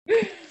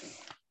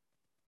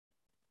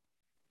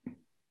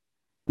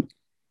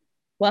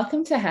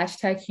Welcome to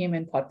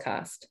 #Human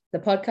Podcast, the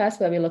podcast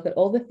where we look at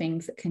all the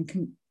things that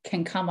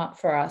can come up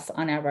for us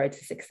on our road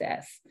to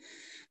success.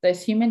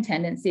 Those human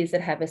tendencies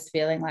that have us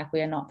feeling like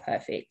we are not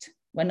perfect.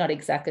 We're not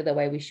exactly the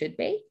way we should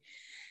be.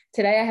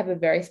 Today, I have a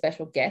very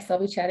special guest I'll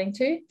be chatting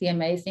to, the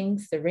amazing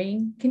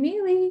Serene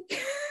Keneally.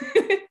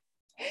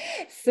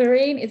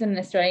 Serene is an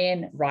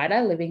Australian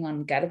writer living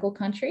on Gadigal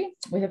country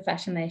with a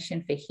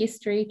fascination for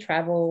history,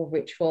 travel,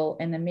 ritual,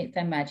 and the myth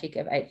and magic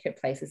of ancient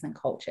places and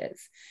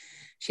cultures.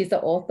 She's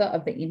the author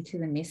of the Into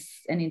the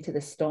Mists and Into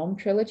the Storm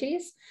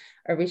trilogies,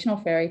 original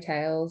fairy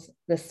tales,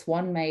 The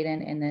Swan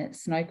Maiden and the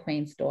Snow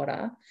Queen's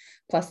Daughter,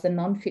 plus the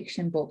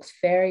non-fiction books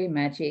Fairy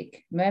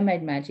Magic,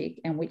 Mermaid Magic,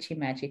 and Witchy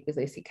Magic with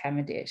Lucy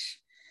Cavendish,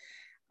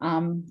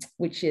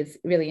 which is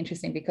really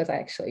interesting because I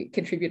actually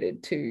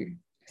contributed to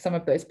some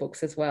of those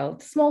books as well.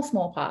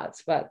 Small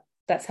parts, but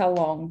that's how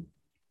long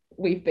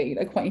we've been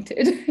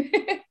acquainted.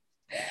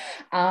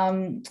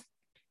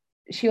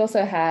 She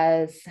also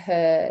has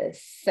her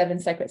 7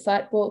 Sacred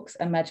Site books,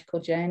 A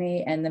Magical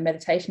Journey, and the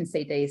meditation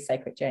CDs,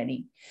 Sacred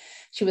Journey.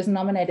 She was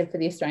nominated for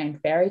the Australian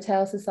Fairy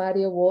Tale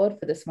Society Award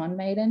for The Swan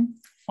Maiden,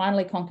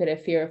 finally conquered her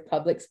fear of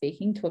public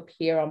speaking to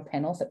appear on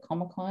panels at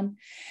Comic-Con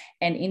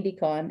and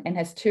IndieCon, and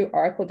has 2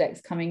 Oracle decks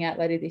coming out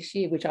later this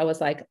year, which I was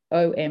like,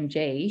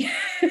 OMG.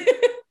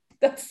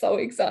 That's so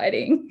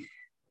exciting.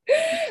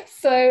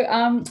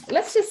 So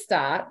let's just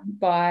start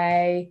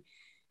by,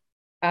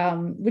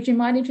 would you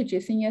mind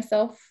introducing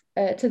yourself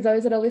to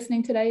those that are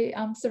listening today,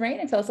 Serene,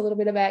 and tell us a little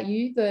bit about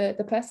you,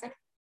 the person?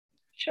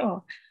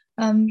 Sure.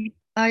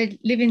 I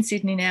live in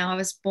Sydney now. I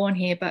was born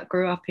here but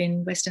grew up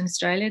in Western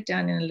Australia,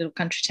 down in a little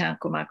country town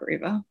called Margaret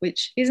River,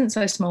 which isn't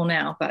so small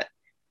now, but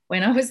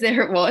when I was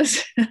there it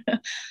was.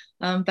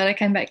 But I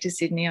came back to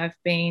Sydney. I've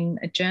been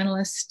a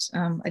journalist.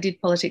 I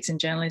did politics and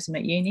journalism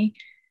at uni,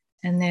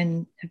 and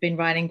then have been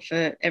writing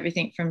for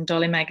everything from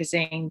Dolly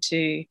Magazine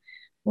to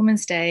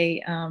Women's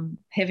Day,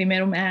 heavy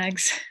metal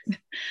mags.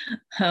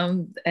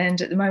 And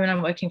at the moment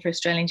I'm working for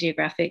Australian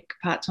Geographic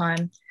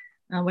part-time,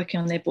 working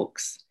on their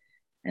books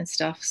and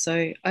stuff.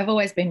 So I've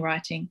always been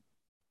writing.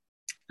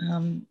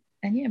 And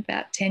yeah,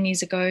 about 10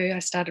 years ago, I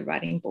started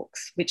writing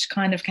books, which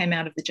kind of came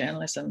out of the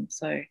journalism.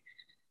 So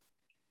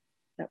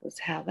that was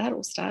how that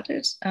all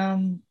started.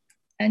 And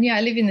yeah,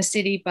 I live in the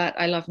city, but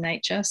I love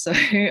nature. So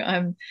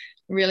I'm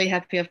really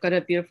happy. I've got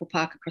a beautiful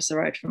park across the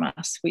road from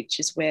us, which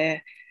is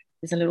where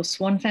there's a little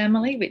swan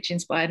family, which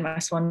inspired my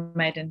Swan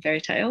Maiden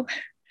fairy tale.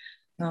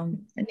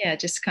 And yeah,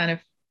 just kind of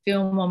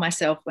feel more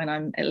myself when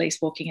I'm at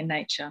least walking in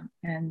nature.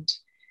 And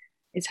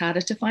it's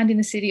harder to find in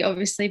the city,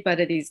 obviously,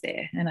 but it is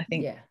there. And I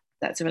think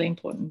that's a really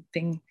important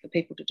thing for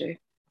people to do.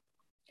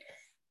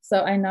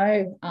 So I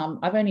know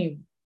I've only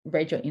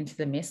read your Into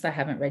the Mist. I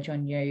haven't read your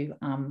new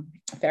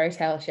fairy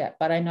tales yet,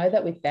 but I know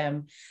that with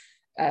them,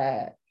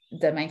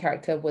 the main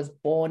character was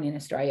born in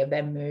Australia,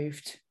 then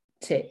moved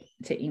to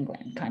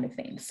England, kind of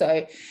thing.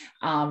 So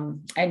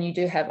and you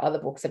do have other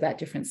books about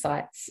different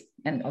sites,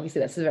 and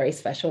obviously that's a very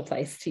special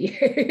place to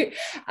you.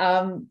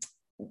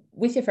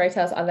 With your fairy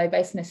tales, are they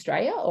based in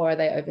Australia or are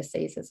they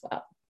overseas as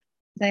well?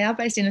 They are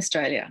based in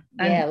Australia.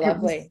 Yeah,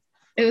 lovely.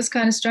 It was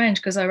kind of strange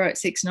because I wrote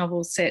 6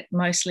 novels set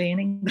mostly in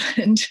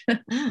England,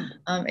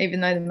 even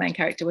though the main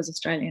character was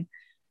Australian.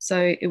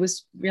 So it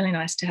was really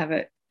nice to have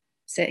it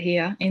set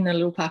here in the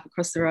little park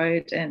across the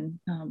road, and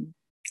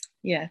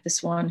the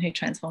swan who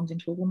transforms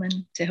into a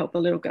woman to help a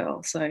little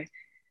girl. So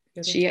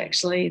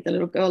the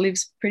little girl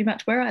lives pretty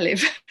much where I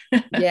live.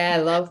 Yeah,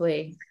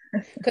 lovely.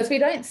 Because we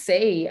don't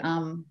see,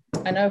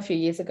 I know a few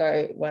years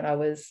ago when I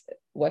was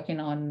working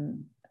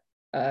on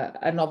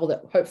a novel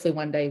that hopefully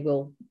one day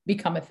will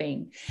become a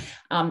thing,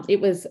 it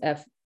was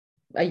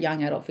a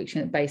young adult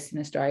fiction based in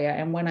Australia.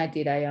 And when I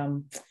did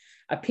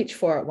a pitch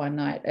for it one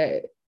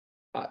night,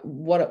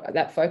 what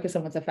that focused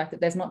on was the fact that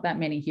there's not that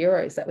many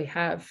heroes that we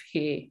have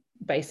here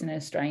based in an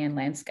Australian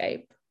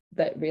landscape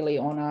that really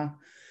honor,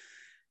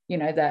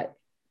 that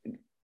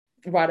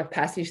rite of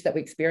passage that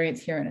we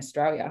experience here in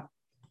Australia.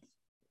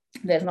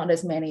 There's not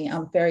as many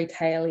fairy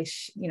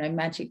tale-ish,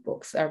 magic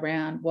books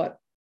around what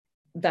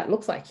that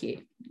looks like here,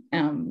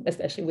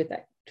 especially with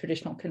that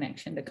traditional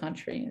connection to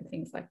country and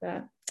things like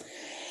that.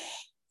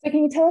 So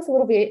can you tell us a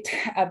little bit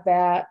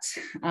about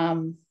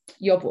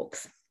your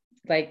books?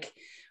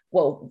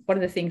 One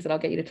of the things that I'll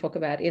get you to talk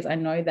about is I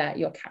know that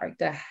your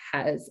character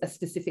has a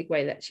specific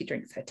way that she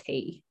drinks her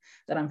tea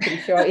that I'm pretty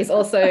sure is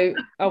also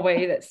a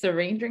way that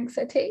Serene drinks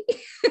her tea.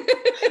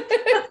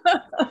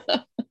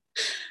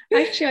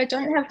 Actually, I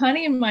don't have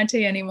honey in my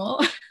tea anymore.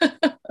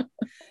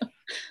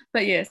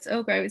 But yes,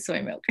 Earl Grey with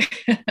soy milk.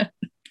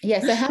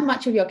 Yeah, so how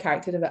much of your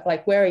character,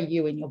 where are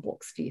you in your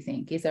books, do you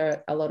think? Is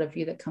there a lot of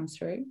you that comes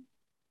through?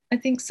 I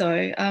think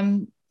so.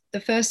 The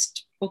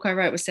first book I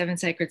wrote was 7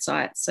 Sacred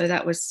Sites. So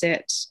that was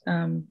set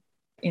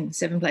in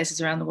 7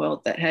 places around the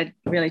world that had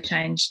really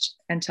changed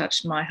and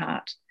touched my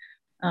heart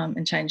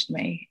and changed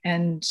me.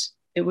 And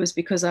it was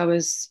because I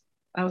was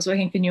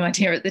working for New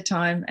Idea at the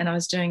time, and I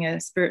was doing a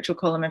spiritual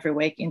column every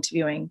week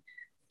interviewing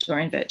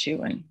Doreen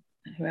Virtue and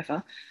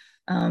whoever.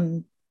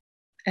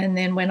 And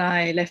then when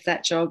I left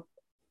that job,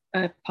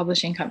 a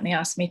publishing company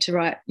asked me to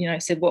write,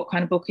 said, what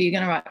kind of book are you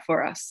going to write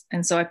for us?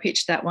 And so I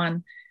pitched that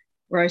one,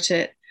 wrote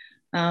it.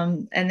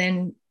 And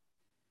then,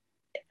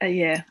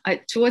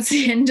 towards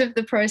the end of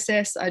the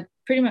process, I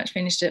pretty much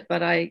finished it,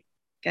 but I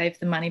gave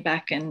the money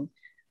back and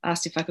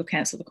asked if I could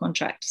cancel the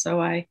contract. So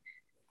I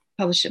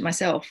published it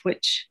myself,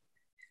 which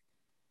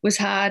was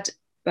hard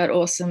but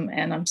awesome,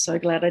 and I'm so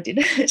glad I did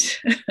it.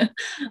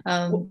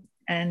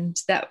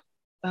 And that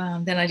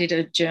then I did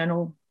a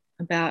journal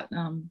about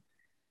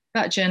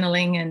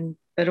journaling,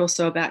 but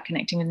also about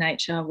connecting with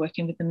nature,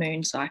 working with the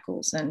moon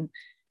cycles, and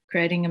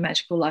creating a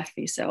magical life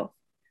for yourself.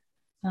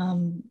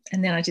 And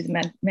then I did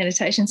the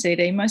meditation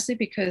CD, mostly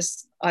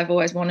because I've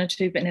always wanted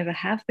to but never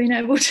have been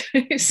able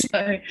to.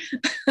 So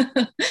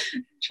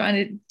trying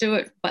to do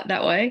it but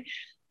that way.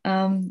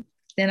 Then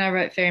I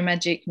wrote Fairy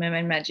Magic,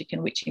 Mermaid Magic,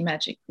 and Witchy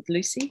Magic with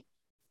Lucy.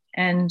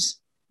 And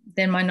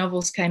then my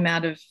novels came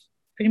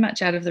pretty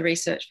much out of the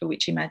research for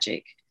Witchy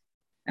Magic,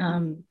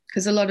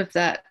 because a lot of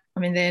that,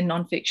 they're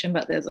non-fiction,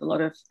 but there's a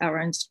lot of our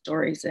own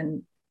stories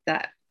and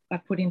that I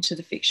put into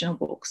the fictional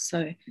books.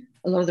 So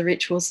a lot of the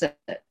rituals that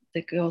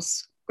the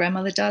girl's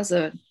grandmother does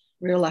are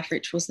real life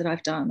rituals that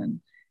I've done. And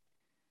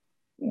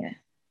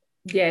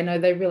yeah, no,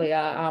 they really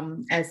are.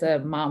 As a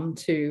mum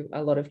to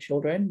a lot of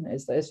children,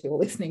 as those who are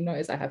listening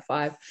knows, I have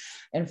 5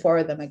 and 4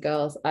 of them are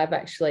girls. I've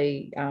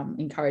actually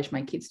encouraged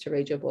my kids to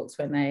read your books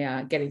when they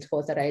are getting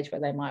towards that age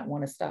where they might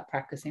want to start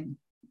practicing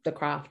the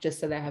craft,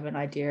 just so they have an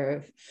idea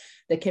of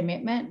the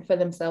commitment for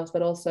themselves,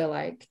 but also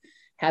like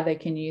how they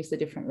can use the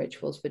different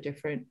rituals for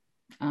different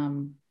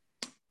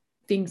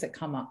things that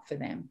come up for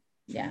them.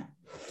 Yeah.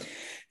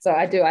 So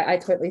I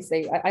totally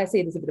see, I see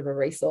it as a bit of a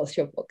resource,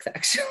 your books,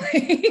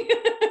 actually.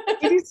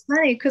 It is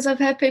funny because I've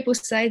had people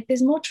say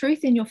there's more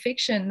truth in your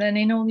fiction than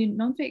in all your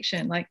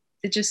non-fiction. Like,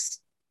 they're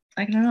just,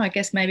 I don't know, I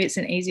guess maybe it's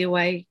an easier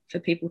way for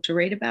people to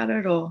read about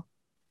it, or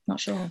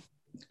not sure.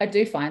 I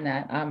do find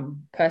that.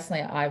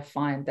 Personally, I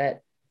find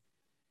that,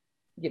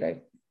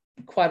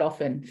 quite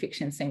often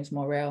fiction seems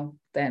more real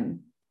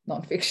than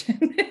non-fiction.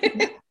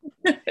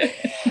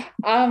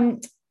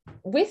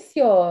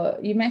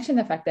 You mentioned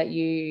the fact that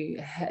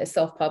you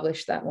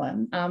self-published that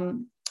one.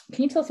 Can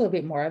you tell us a little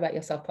bit more about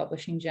your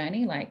self-publishing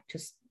journey, like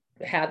just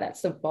how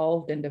that's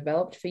evolved and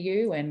developed for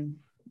you? And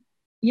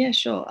yeah,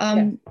 sure.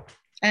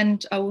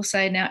 And I will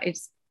say now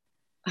it's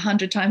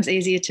 100 times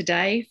easier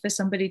today for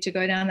somebody to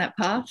go down that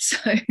path.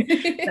 So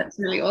that's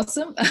really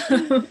awesome.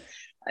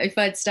 If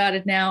I'd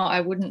started now, I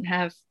wouldn't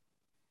have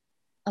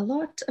a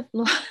lot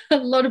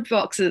of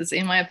boxes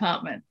in my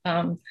apartment,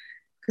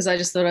 because I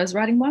just thought I was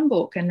writing one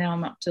book, and now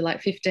I'm up to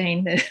like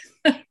 15.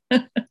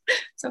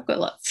 So I've got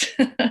lots.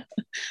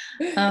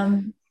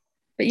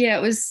 But yeah,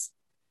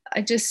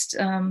 I just,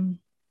 God,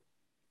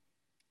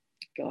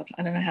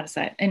 I don't know how to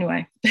say it.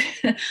 Anyway,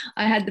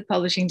 I had the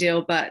publishing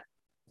deal, but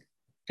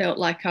felt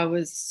like I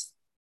was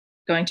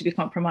going to be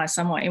compromised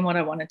somewhat in what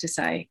I wanted to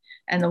say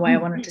and the way I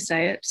wanted to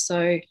say it.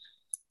 So,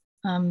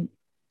 and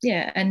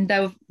they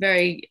were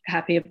very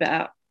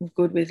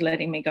good with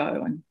letting me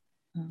go.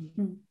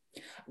 And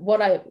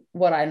what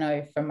I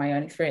know from my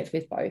own experience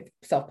with both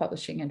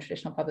self-publishing and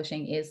traditional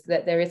publishing is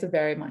that there is a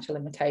very much a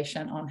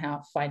limitation on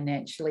how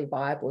financially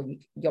viable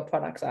your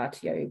products are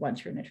to you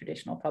once you're in a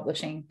traditional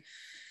publishing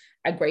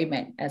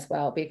agreement as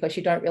well, because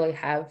you don't really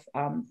have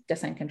the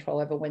same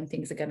control over when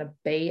things are going to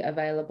be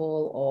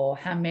available or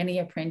how many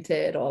are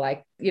printed, or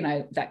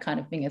that kind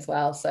of thing as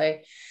well. So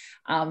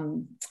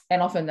and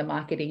often the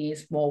marketing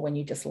is more when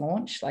you just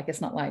launch. Like,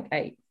 it's not like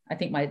I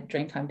think my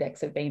Dreamtime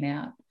decks have been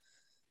out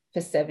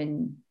for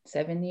seven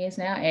years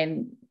now,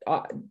 and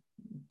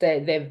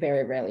they're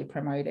very rarely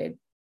promoted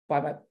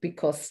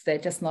because they're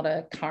just not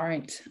a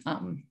current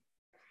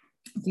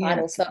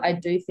title. So I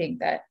do think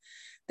that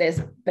there's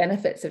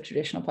benefits of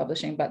traditional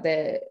publishing, but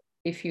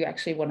if you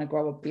actually want to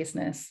grow a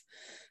business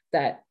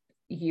that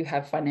you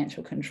have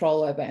financial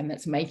control over and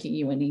that's making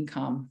you an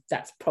income,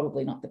 that's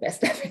probably not the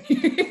best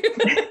avenue.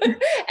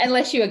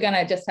 Unless you are going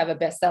to just have a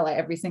bestseller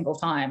every single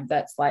time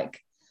that's like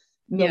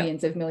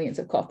millions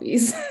of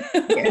copies.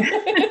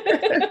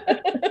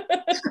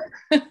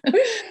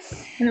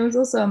 And it was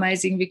also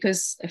amazing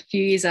because a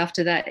few years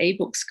after that,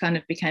 ebooks kind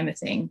of became a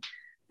thing.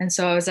 And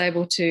so I was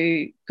able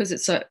to, because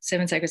it's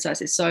 7 Sacred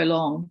Sites is so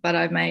long, but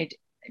I made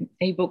an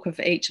ebook of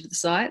each of the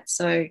sites.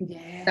 So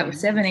that was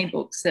 7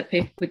 ebooks that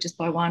people could just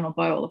buy one or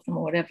buy all of them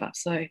or whatever.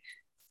 So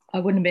I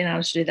wouldn't have been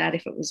able to do that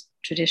if it was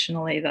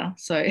traditional either.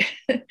 So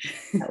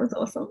that was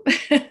awesome.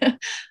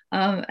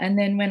 And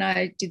then when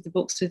I did the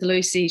books with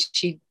Lucy,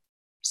 she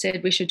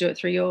said we should do it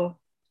through your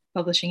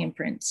publishing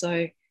imprint.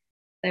 So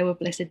they were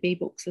Blessed Bee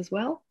books as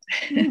well.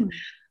 And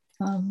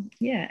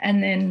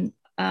then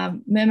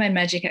Mermaid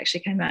Magic actually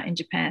came out in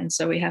Japan,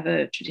 so we have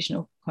a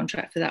traditional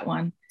contract for that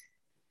one,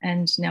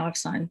 and now I've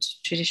signed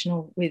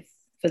traditional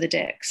for the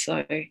deck,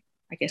 so I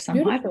guess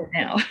I'm hybrid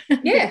now.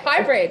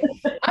 Hybrid.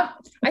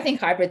 I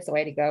think hybrid's the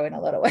way to go in a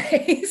lot of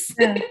ways.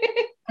 And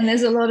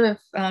there's a lot of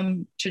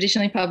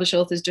traditionally published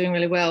authors doing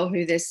really well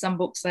who there's some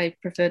books they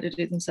prefer to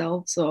do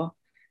themselves or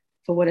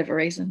for whatever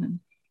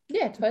reason.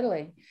 Yeah,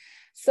 totally.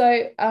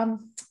 So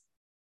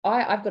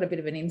I've got a bit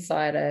of an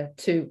insider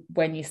to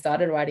when you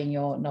started writing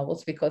your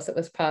novels, because it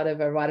was part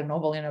of a write a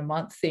novel in a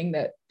month thing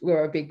that we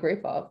were a big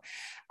group of.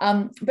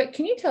 But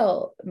can you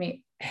tell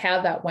me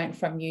how that went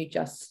from you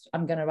just,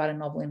 I'm going to write a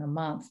novel in a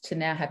month, to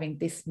now having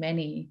this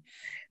many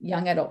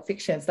young adult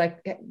fictions?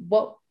 Like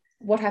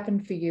what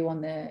happened for you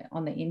on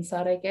the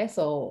inside, I guess,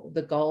 or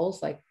the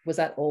goals? Like, was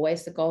that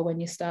always the goal when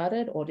you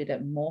started, or did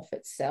it morph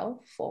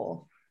itself?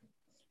 Or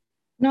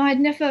No, I'd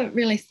never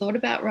really thought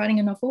about writing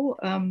a novel.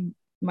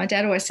 My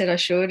dad always said I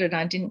should, and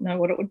I didn't know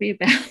what it would be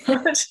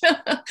about.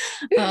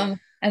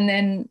 And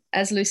then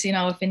as Lucy and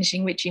I were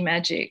finishing Witchy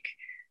Magic,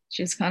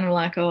 she was kind of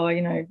like, oh,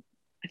 I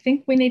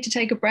think we need to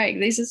take a break.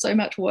 This is so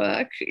much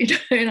work,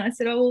 And I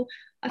said, oh, well,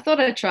 I thought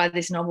I'd try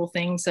this novel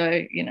thing.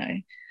 So,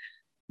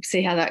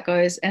 see how that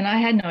goes. And I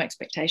had no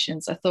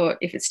expectations. I thought,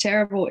 if it's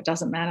terrible, it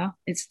doesn't matter.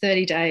 It's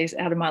 30 days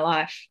out of my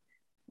life.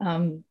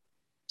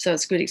 So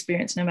it's a good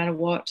experience no matter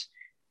what.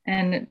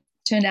 And it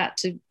turned out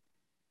to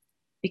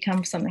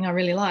become something I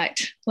really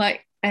liked.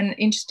 And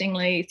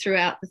interestingly,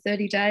 throughout the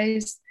 30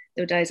 days,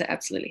 there were days I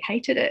absolutely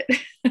hated it.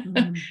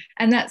 Mm.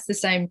 And that's the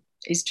same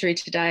is true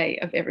today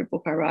of every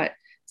book I write.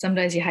 Some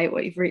days you hate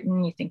what you've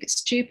written, you think it's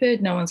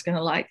stupid, no one's going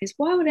to like this.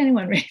 Why would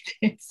anyone read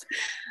this?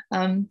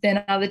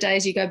 Then other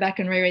days you go back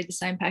and reread the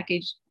same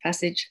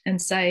passage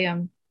and say,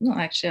 no,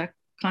 actually, I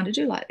kind of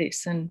do like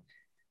this. And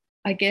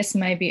I guess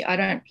maybe I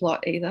don't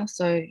plot either.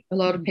 So a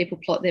lot of people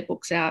plot their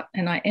books out,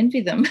 and I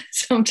envy them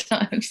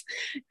sometimes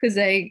because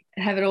they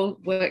have it all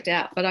worked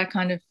out. But I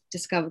kind of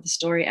discover the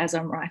story as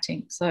I'm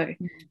writing. So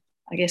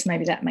I guess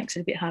maybe that makes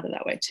it a bit harder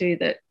that way too,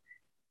 that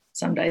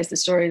some days the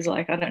story is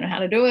like, I don't know how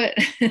to do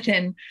it. And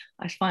then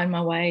I find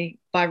my way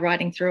by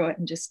writing through it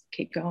and just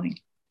keep going.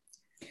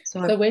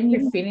 So when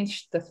you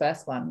finished the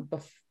first one,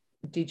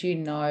 did you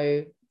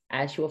know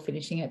as you were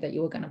finishing it that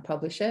you were going to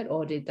publish it,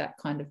 or did that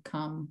kind of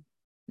come?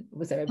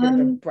 Was there a bit of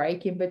a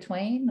break in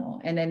between,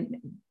 and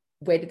then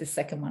where did the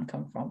second one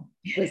come from?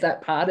 Was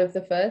that part of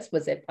the first?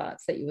 Was there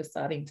parts that you were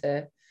starting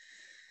to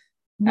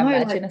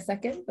imagine a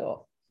second?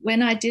 Or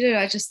when I did it,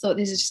 I just thought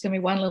this is just going to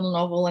be one little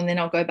novel, and then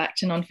I'll go back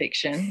to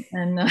nonfiction.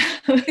 And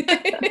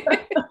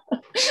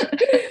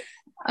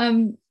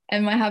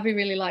my hubby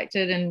really liked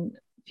it, and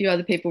a few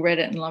other people read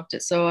it and loved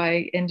it. So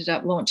I ended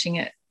up launching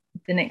it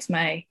the next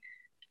May,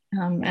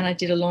 and I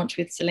did a launch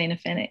with Selena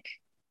Fennick,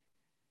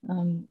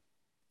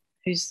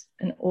 who's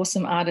an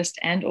awesome artist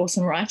and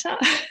awesome writer.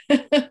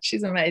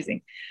 She's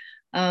amazing.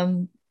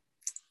 So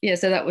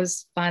that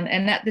was fun.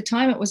 And at the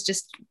time it was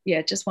just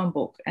one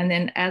book. And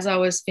then as I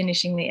was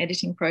finishing the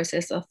editing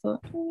process, I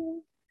thought,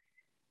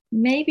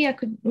 maybe I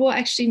could, well,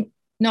 actually,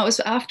 no, it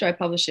was after I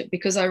published it,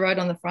 because I wrote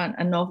on the front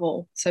a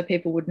novel so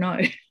people would know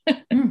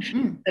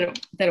that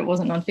it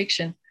wasn't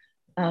nonfiction.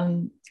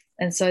 And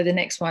so the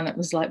next one, it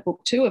was like book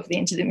 2 of the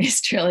Into the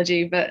Mist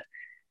trilogy. But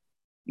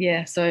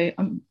so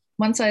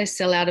once I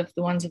sell out of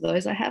the ones of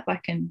those I have, I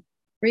can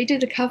redo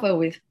the cover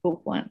with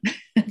book 1.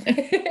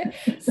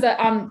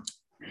 So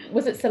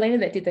was it Selena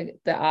that did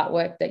the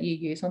artwork that you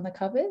use on the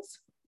covers?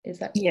 Is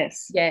that?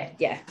 Yes. Yeah.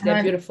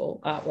 They're beautiful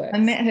artwork. I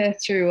met her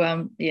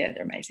through, they're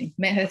amazing.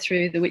 Met her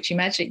through the Witchy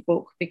Magic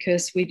book,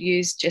 because we'd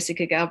used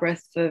Jessica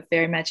Galbraith for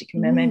Fairy Magic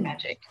and Mermaid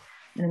Magic,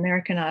 an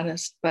American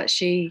artist, but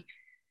she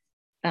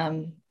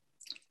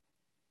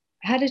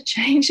had a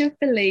change of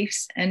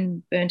beliefs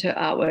and burnt her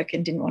artwork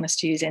and didn't want us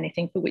to use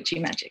anything for Witchy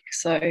Magic.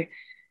 So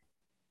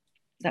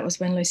that was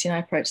when Lucy and I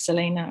approached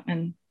Selena,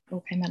 and it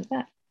all came out of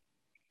that.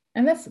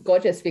 And that's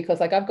gorgeous,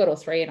 because I've got all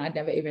 3 and I'd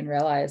never even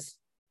realized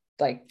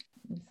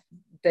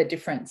the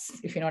difference,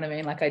 if you know what I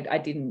mean. I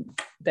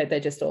didn't, they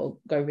just all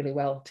go really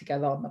well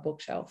together on the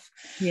bookshelf.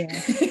 Yeah.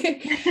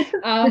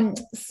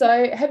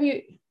 So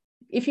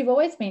if you've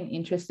always been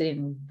interested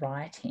in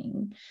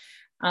writing,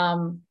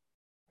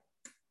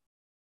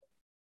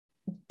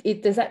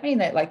 does that mean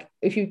that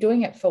if you're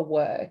doing it for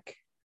work,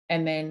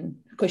 and then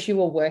because you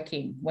were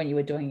working when you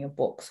were doing your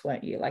books,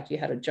 weren't you? You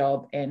had a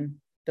job and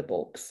the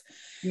books.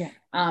 Yeah.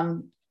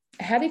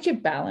 How did you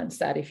balance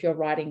that if you're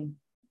writing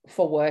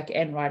for work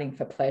and writing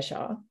for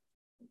pleasure?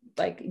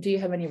 Do you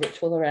have any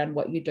ritual around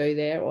what you do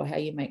there, or how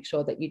you make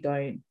sure that you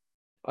don't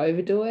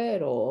overdo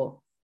it? Or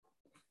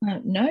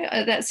no,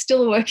 that's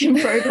still a work in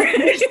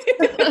progress.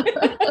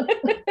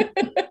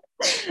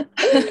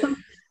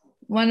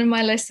 One of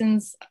my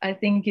lessons, I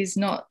think, is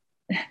not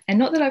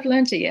that I've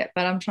learned it yet,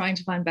 but I'm trying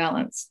to find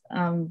balance.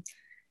 When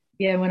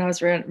I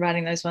was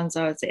writing those ones,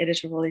 I was the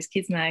editor of all these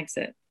kids mags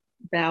at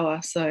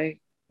Bauer, so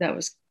that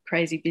was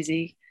crazy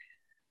busy.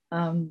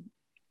 And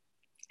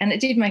it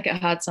did make it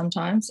hard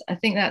sometimes. I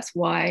think that's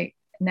why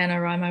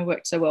NaNoWriMo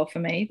worked so well for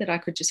me, that I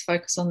could just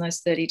focus on those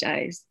 30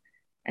 days.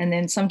 And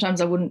then sometimes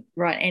I wouldn't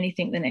write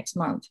anything the next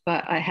month,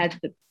 but I had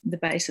the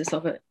basis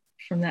of it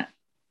from that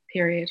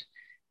period.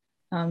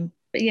 But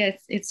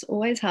it's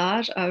always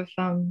hard. I've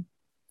got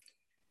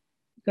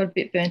a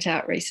bit burnt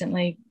out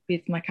recently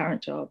with my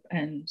current job,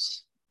 and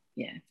it's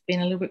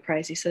been a little bit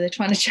crazy. So they're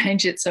trying to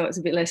change it so it's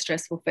a bit less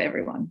stressful for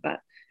everyone. But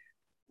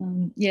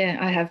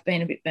I have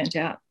been a bit burnt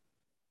out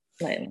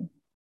lately.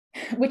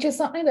 which is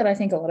something that I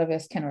think a lot of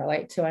us can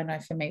relate to. I know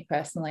for me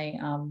personally,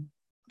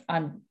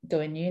 I'm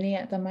doing uni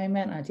at the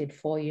moment. I did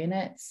 4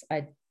 units.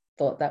 I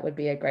thought that would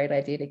be a great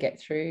idea to get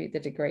through the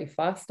degree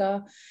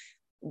faster.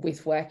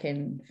 With work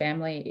and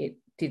family, it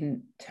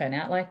didn't turn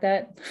out like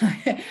that.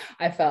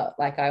 I felt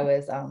like I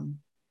was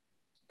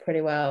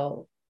pretty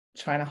well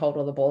trying to hold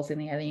all the balls in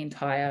the air the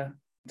entire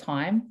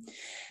time.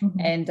 Mm-hmm.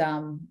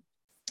 And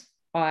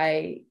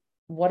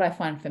what I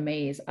find for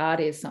me is art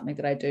is something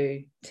that I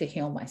do to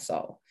heal my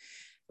soul.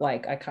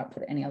 Like, I can't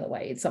put it any other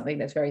way. It's something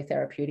that's very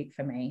therapeutic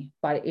for me.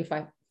 But if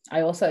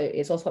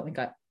it's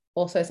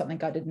also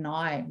something I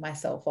deny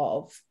myself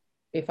of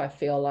if I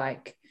feel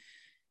like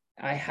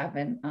I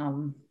haven't,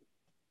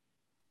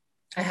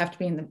 I have to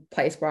be in the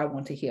place where I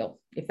want to heal,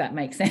 if that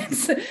makes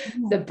sense.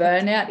 The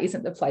burnout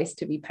isn't the place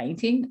to be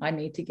painting. I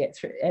need to get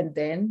through. And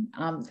then,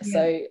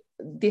 so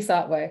this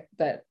artwork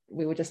that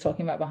we were just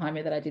talking about behind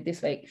me that I did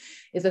this week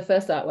is the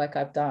first artwork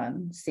I've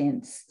done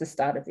since the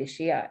start of this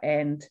year.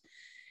 And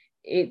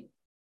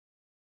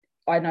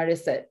I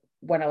noticed that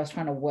when I was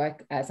trying to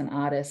work as an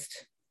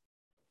artist,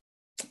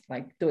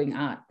 like doing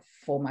art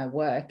for my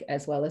work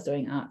as well as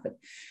doing art, but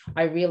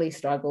I really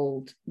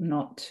struggled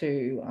not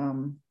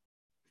to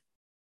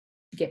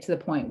get to the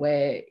point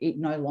where it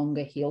no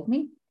longer healed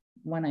me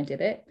when I did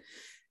it.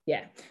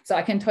 Yeah, so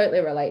I can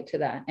totally relate to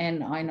that.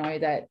 And I know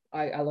that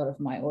a lot of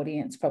my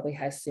audience probably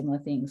has similar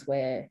things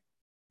where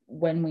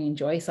when we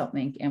enjoy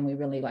something and we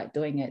really like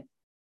doing it,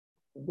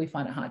 we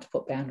find it hard to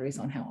put boundaries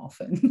on how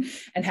often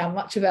and how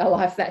much of our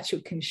life that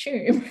should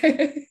consume.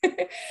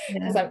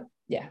 Because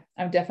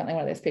I'm definitely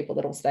one of those people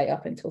that will stay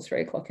up until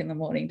 3 o'clock in the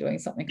morning doing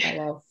something I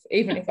love,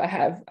 even if I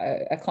have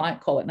a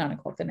client call at 9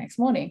 o'clock the next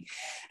morning.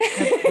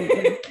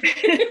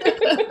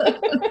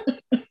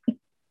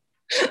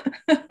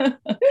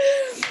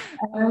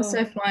 I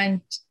also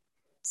find,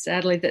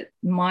 sadly, that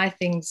my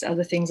things are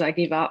the things I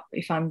give up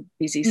if I'm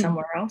busy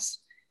somewhere else,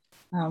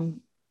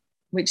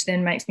 which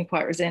then makes me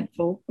quite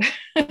resentful.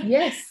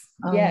 Yes.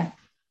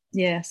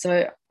 Yeah.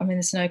 So, I mean,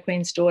 The Snow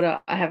Queen's Daughter,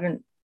 I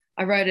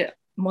wrote it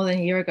more than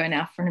a year ago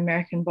now for an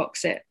American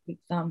box set with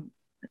an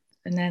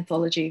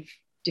anthology of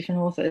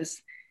different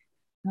authors.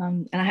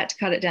 And I had to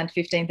cut it down to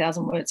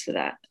 15,000 words for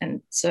that.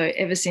 And so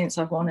ever since,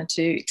 I've wanted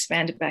to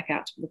expand it back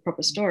out to the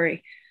proper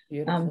story.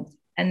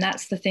 And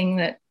that's the thing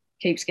that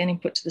keeps getting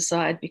put to the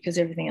side because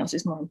everything else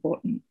is more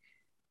important,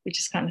 which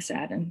is kind of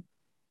sad and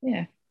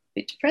a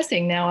bit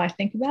depressing now I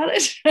think about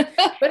it.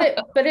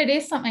 but it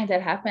is something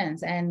that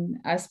happens, and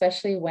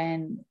especially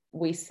when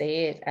we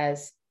see it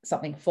as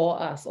something for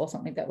us or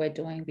something that we're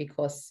doing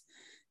because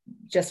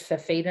just for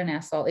feeding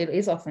our soul, it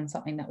is often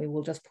something that we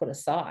will just put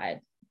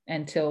aside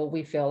until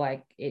we feel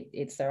like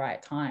it's the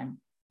right time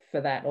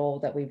for that,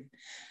 or that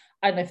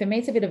I don't know, for me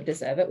it's a bit of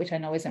deserve it, which I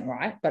know isn't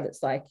right, but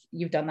it's like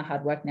you've done the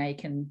hard work, now you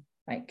can,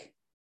 like,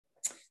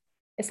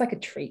 it's like a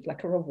treat,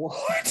 like a reward.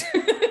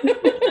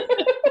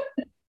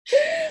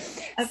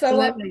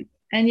 Absolutely.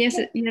 And yes,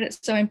 yet it's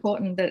so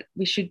important that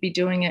we should be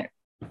doing it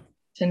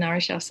to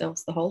nourish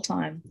ourselves the whole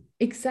time.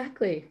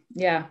 Exactly.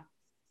 Yeah.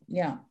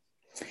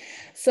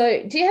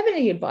 So do you have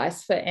any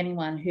advice for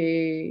anyone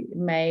who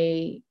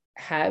may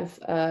have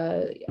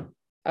a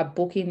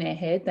book in their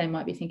head? They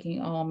might be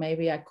thinking, oh,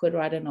 maybe I could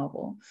write a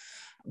novel,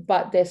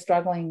 but they're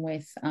struggling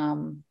with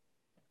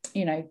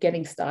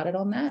getting started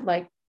on that.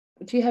 Like,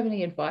 do you have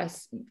any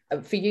advice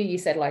for you? You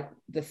said like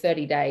the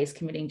 30 days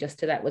committing just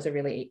to that was a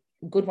really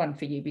good one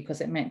for you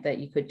because it meant that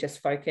you could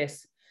just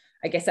focus.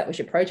 I guess that was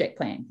your project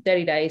plan,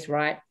 30 days,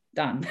 right?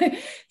 Done.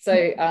 So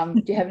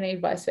do you have any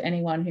advice for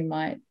anyone who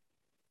might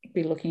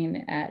be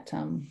looking at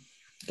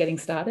getting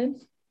started?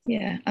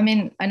 Yeah, I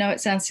mean, I know it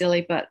sounds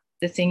silly, but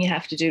the thing you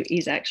have to do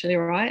is actually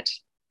right.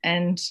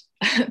 And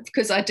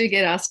because I do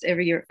get asked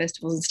every year at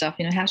festivals and stuff,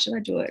 how should I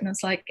do it? And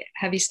it's like,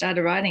 have you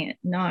started writing it?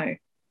 No.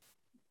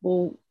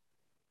 Well,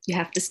 you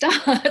have to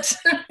start.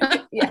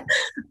 Yeah.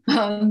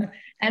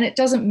 And it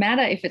doesn't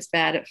matter if it's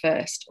bad at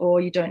first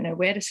or you don't know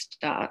where to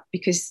start,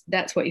 because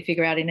that's what you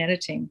figure out in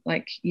editing.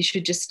 Like, you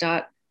should just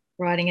start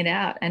writing it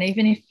out. And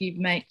even if you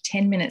make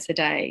 10 minutes a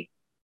day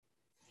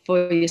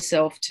for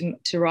yourself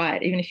to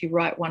write, even if you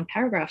write 1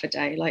 paragraph a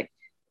day, like,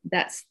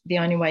 that's the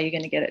only way you're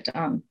going to get it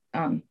done.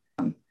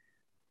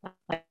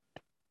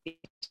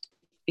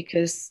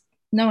 Because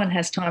no one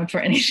has time for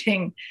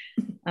anything,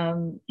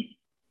 no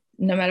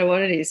matter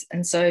what it is.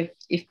 And so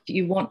if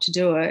you want to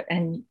do it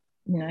and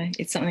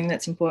it's something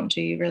that's important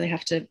to you, you really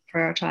have to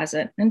prioritize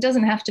it. And it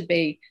doesn't have to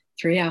be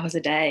 3 hours a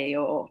day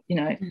or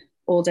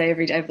all day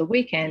every day of the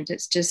weekend.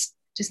 It's just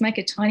make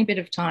a tiny bit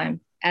of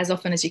time as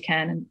often as you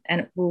can,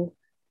 and it will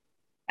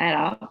add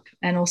up.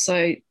 And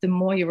also, the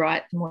more you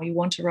write, the more you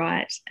want to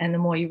write, and the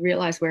more you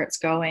realize where it's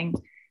going.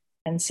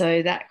 And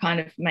so that kind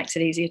of makes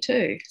it easier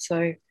too.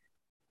 So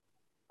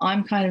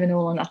I'm kind of an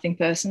all or nothing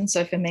person.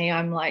 So for me,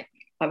 I'm like,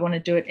 I want to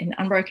do it in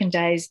unbroken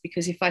days,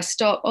 because if I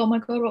stop, oh my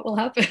God, what will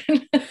happen?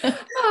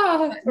 No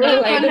one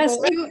has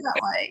to do it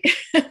that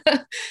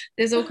way.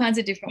 There's all kinds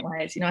of different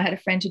ways. I had a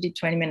friend who did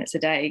 20 minutes a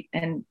day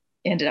and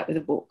ended up with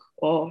a book,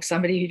 or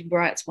somebody who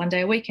writes 1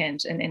 day a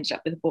weekend and ended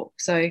up with a book.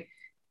 So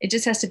it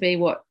just has to be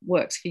what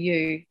works for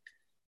you.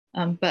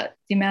 But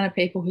the amount of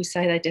people who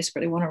say they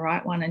desperately want to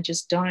write one and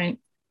just don't,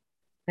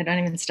 they don't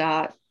even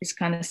start, is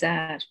kind of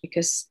sad,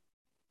 because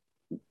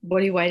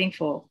what are you waiting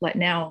for? Like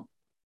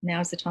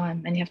now's the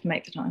time, and you have to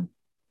make the time.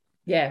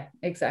 Yeah,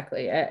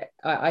 exactly.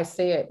 I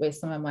see it with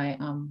some of my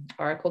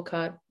Oracle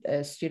card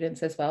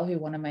students as well, who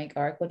want to make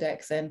Oracle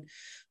decks. And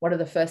one of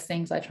the first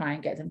things I try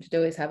and get them to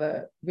do is have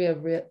a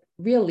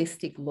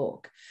realistic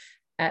look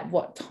at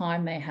what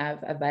time they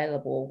have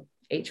available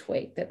each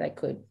week that they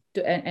could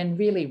do, and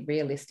really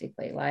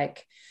realistically,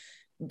 like,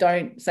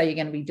 don't say you're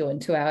going to be doing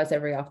 2 hours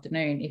every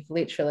afternoon if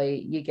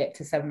literally you get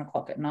to 7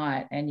 o'clock at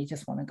night and you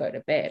just want to go to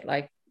bed.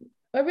 Like,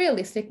 a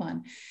realistic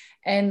one.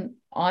 And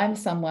I'm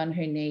someone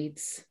who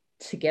needs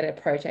to get a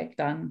project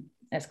done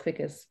as quick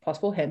as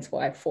possible, hence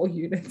why 4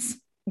 units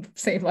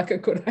seem like a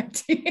good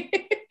idea.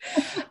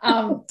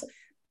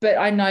 But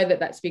I know that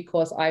that's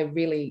because I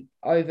really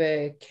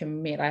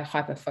overcommit, I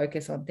hyper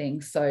focus on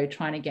things. So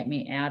trying to get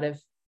me out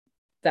of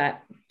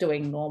that,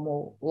 doing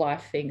normal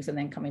life things and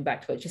then coming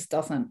back to it, just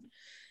doesn't,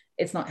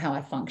 it's not how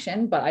I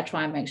function. But I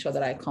try and make sure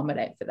that I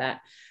accommodate for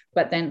that.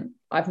 But then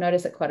I've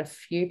noticed that quite a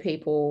few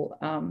people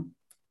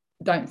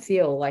don't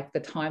feel like the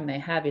time they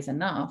have is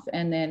enough,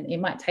 and then it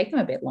might take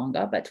them a bit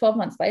longer, but 12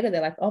 months later they're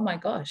like, oh my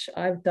gosh,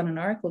 I've done an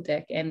Oracle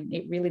deck and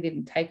it really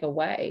didn't take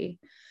away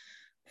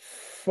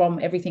from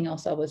everything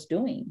else I was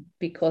doing,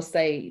 because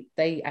they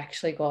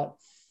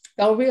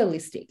were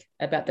realistic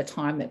about the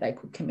time that they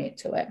could commit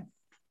to it.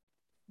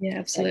 Yeah,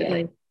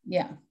 absolutely.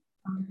 Yeah.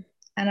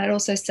 And I'd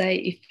also say,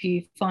 if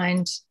you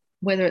find,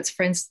 whether it's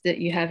friends that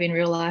you have in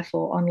real life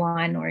or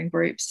online or in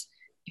groups,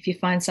 if you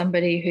find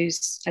somebody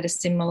who's at a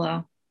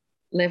similar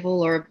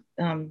level, or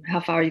how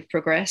far you've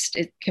progressed,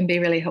 it can be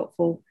really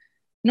helpful.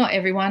 Not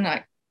everyone,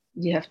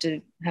 you have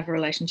to have a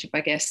relationship, I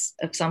guess,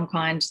 of some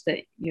kind that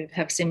you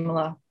have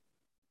similar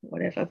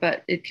whatever,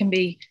 but it can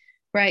be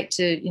great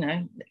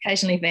to,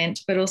 occasionally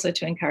vent, but also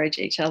to encourage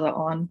each other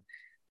on,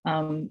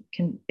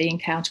 can be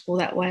accountable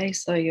that way.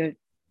 So you're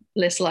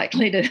less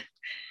likely to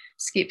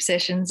skip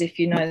sessions if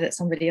you know that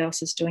somebody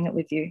else is doing it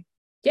with you.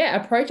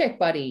 Yeah, a project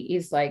buddy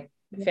is like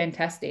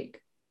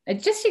fantastic.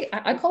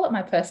 I call it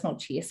my personal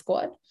cheer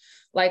squad.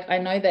 Like, I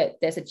know that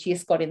there's a cheer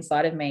squad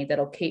inside of me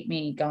that'll keep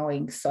me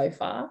going so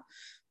far.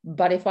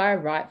 But if I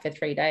write for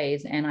 3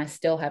 days and I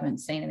still haven't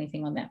seen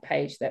anything on that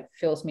page that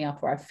fills me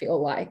up, or I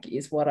feel like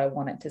is what I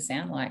want it to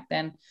sound like,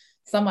 then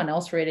someone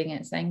else reading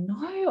it saying,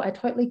 no, I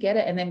totally get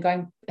it, and then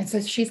going, and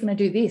so she's going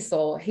to do this,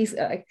 or he's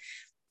like,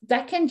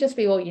 that can just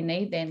be all you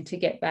need then to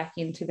get back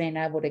into being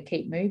able to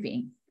keep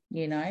moving,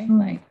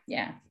 like,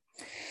 yeah.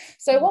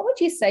 So what would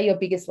you say your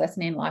biggest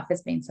lesson in life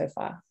has been so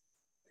far?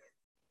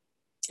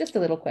 Just a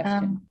little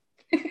question.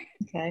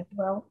 Okay,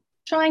 well,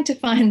 trying to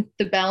find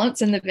the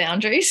balance and the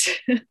boundaries.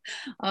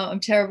 I'm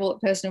terrible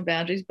at personal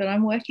boundaries, but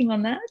I'm working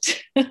on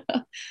that.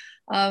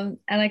 And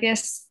I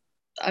guess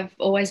I've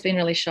always been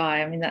really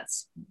shy. I mean,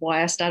 that's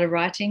why I started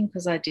writing,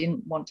 because I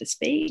didn't want to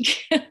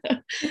speak.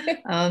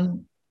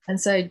 And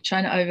so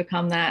trying to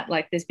overcome that,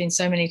 like, there's been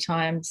so many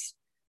times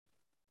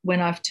when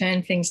I've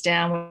turned things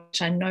down,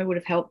 which I know would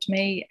have helped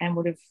me and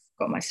would have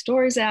got my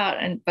stories out,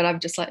 but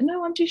I'm just like,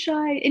 no, I'm too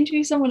shy,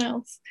 interview someone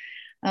else.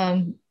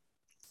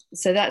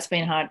 So that's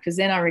been hard, because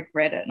then I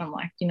regret it and I'm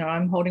like,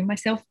 I'm holding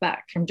myself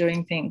back from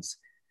doing things.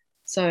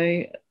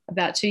 So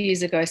about 2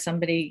 years ago,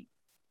 somebody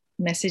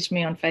messaged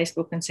me on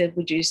Facebook and said,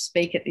 would you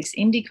speak at this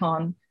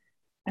IndieCon?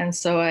 And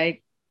so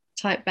I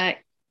typed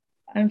back,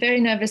 I'm very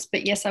nervous,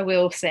 but yes, I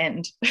will,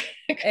 send.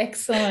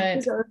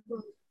 Excellent.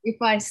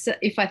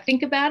 If I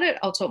think about it,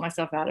 I'll talk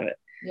myself out of it.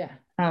 Yeah.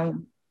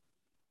 And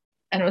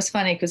it was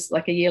funny, because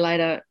like a year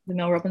later, the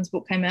Mel Robbins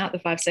book came out, The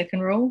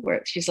 5-Second Rule,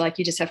 where she's like,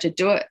 you just have to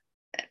do it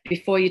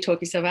before you talk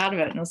yourself out of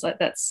it. And I was like,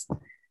 that's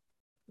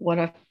what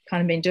I've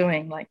kind of been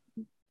doing. Like,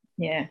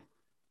 yeah,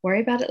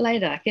 worry about it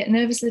later. Get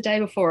nervous the day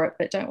before it,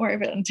 but don't worry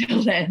about it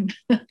until then.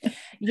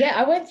 Yeah,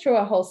 I went through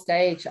a whole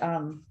stage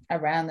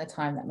around the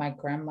time that my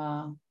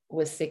grandma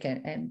was sick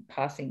and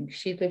passing.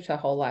 She'd lived her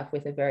whole life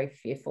with a very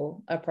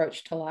fearful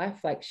approach to life.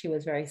 Like, she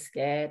was very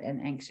scared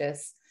and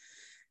anxious.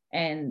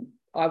 And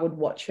I would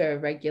watch her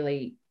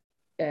regularly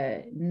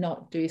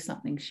not do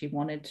something she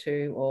wanted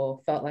to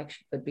or felt like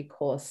she could,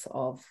 because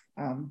of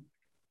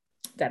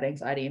that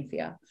anxiety and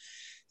fear.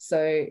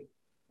 So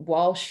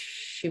while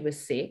she was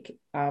sick,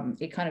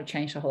 it kind of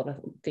changed a whole lot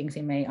of things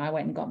in me. I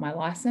went and got my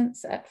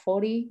license at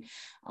 40.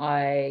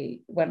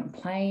 I went on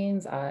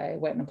planes. I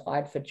went and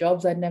applied for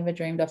jobs I'd never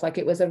dreamed of. Like,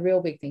 it was a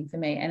real big thing for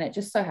me. And it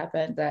just so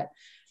happened that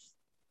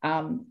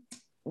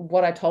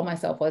what I told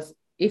myself was,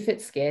 if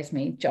it scares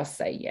me, just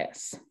say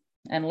yes.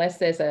 Unless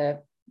there's a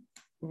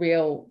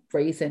real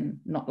reason,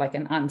 not like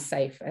an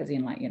unsafe, as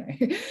in like,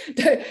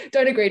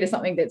 don't agree to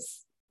something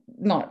that's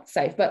not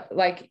safe, but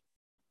like,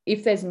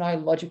 if there's no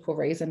logical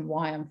reason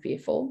why I'm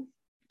fearful,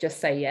 just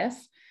say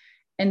yes.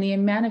 And the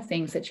amount of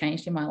things that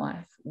changed in my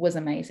life was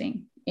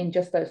amazing in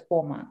just those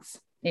 4 months.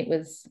 It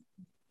was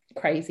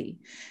crazy.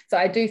 So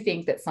I do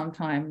think that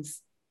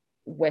sometimes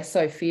we're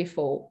so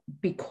fearful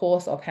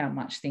because of how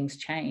much things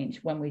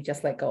change when we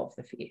just let go of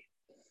the fear.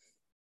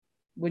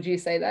 Would you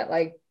say that?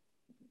 Like,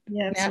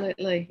 Yeah,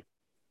 absolutely.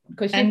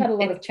 Because you've had a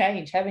lot of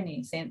change, haven't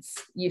you, since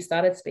you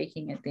started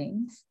speaking at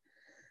things?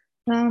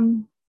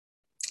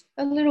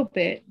 A little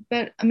bit,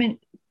 but I mean,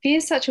 fear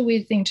is such a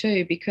weird thing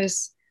too,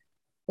 because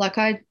like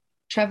I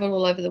traveled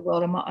all over the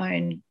world on my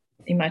own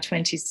in my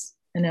 20s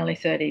and early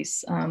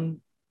 30s.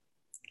 And,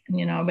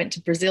 you know, I went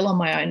to Brazil on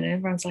my own, and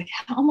everyone's like,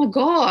 oh my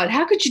God,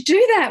 how could you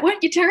do that?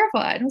 Weren't you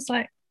terrified? And I was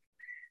like,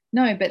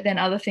 no, but then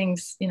other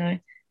things, you know,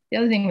 the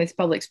other thing with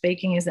public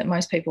speaking is that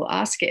most people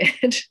are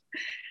scared.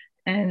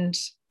 And,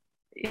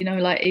 you know,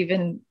 like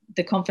even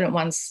the confident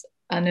ones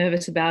are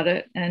nervous about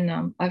it.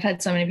 And I've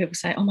had so many people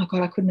say, oh my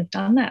God, I couldn't have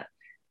done that.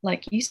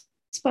 Like you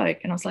spoke.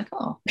 And I was like,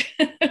 oh,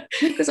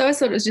 because I always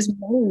thought it was just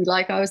me.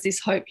 Like I was this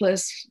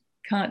hopeless,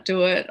 can't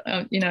do it.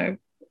 You know,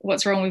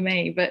 what's wrong with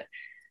me? But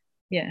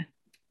yeah,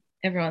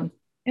 everyone's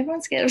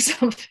scared of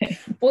something.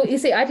 Well, you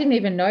see, I didn't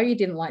even know you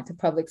didn't like to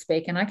public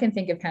speak. And I can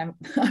think of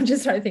I'm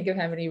just trying to think of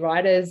how many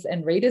writers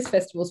and readers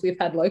festivals we've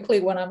had locally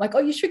when I'm like, oh,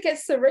 you should get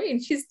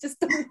Serene. She's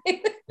just,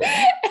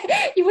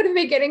 you wouldn't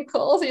be getting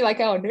calls. And you're like,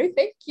 oh, no,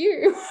 thank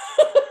you.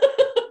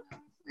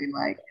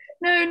 Like,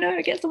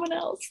 no, get someone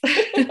else.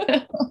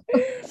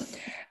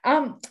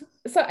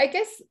 So I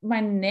guess my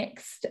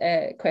next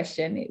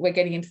question, we're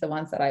getting into the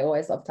ones that I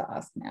always love to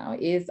ask now,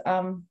 is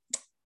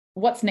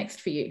what's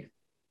next for you?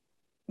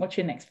 What's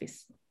your next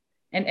piece?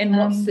 And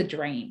what's the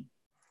dream?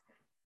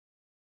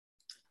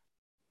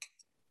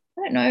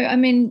 I don't know. I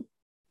mean,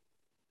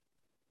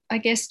 I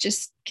guess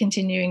just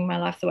continuing my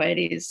life the way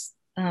it is.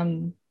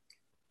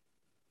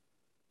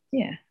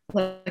 Yeah,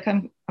 like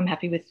I'm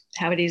happy with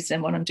how it is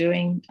and what I'm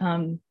doing.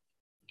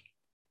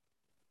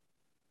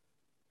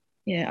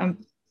 Yeah,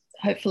 I'm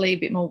hopefully a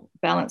bit more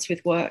balanced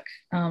with work.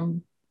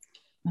 I'm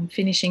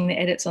finishing the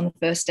edits on the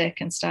first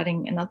deck and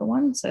starting another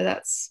one, so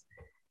that's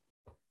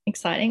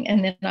exciting.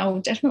 And then I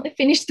will definitely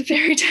finish the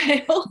fairy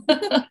tale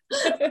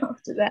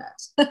after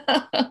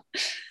that.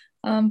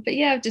 But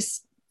yeah,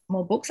 just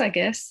more books, I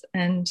guess.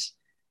 And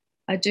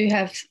I do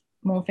have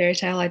more fairy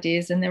tale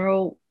ideas, and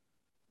they're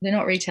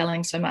not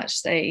retelling so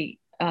much. They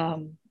are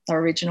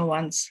original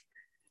ones.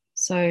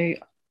 So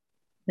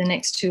the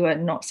next two are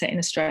not set in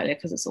Australia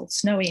because it's all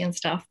snowy and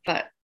stuff.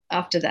 But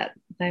after that,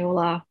 they all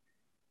are,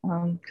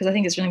 because I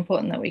think it's really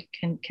important that we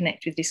can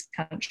connect with this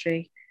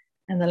country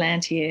and the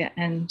land here,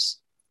 and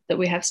that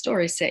we have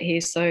stories set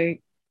here. So I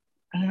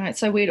don't know, it's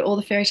so weird. All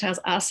the fairy tales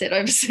are set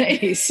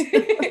overseas.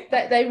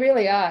 They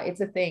really are. It's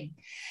a thing.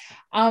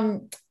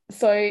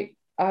 So,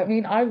 I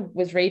mean, I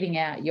was reading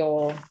out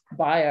your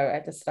bio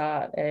at the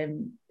start,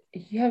 and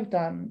you have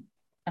done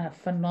a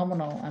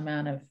phenomenal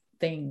amount of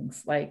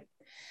things. Like,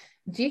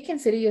 do you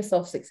consider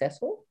yourself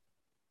successful?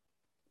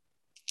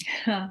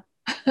 I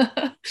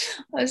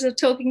was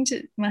talking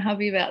to my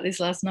hubby about this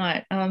last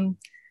night.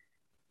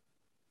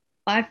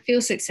 I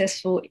feel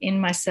successful in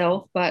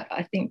myself, but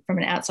I think from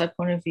an outside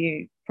point of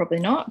view, probably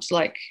not.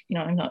 Like, you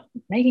know, I'm not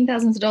making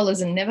thousands of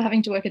dollars and never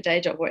having to work a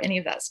day job or any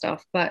of that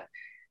stuff. But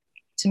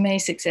to me,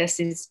 success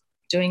is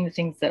doing the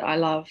things that I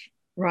love,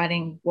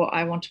 writing what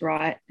I want to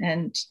write.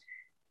 And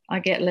I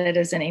get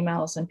letters and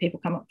emails, and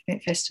people come up to me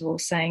at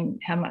festivals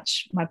saying how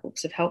much my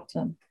books have helped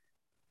them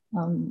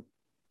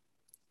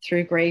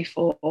through grief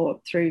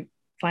or through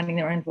finding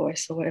their own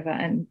voice or whatever.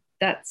 And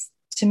that's,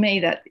 to me,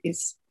 that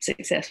is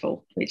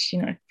successful, which,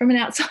 you know, from an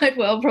outside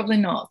world, probably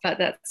not, but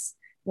that's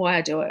why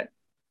I do it.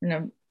 And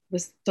I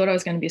thought I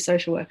was going to be a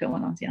social worker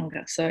when I was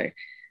younger. So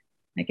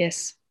I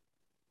guess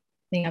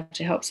being able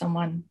to help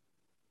someone,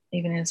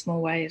 even in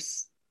small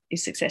ways,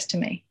 is success to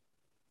me.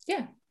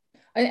 Yeah.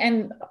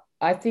 And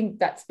I think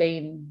that's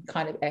been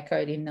kind of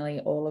echoed in nearly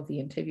all of the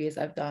interviews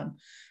I've done.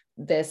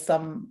 There's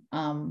some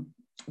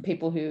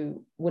people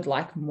who would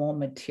like more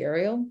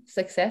material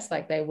success,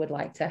 like they would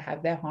like to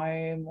have their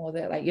home or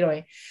their, like, you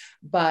know,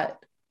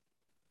 but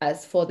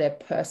as for their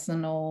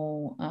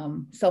personal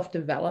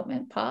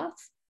self-development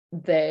path,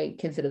 they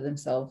consider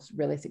themselves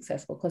really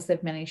successful because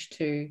they've managed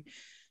to,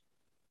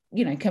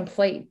 you know,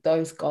 complete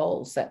those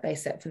goals that they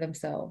set for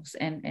themselves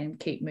and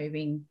keep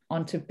moving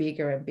on to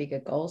bigger and bigger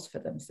goals for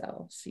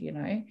themselves, you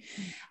know.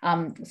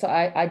 So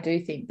I do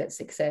think that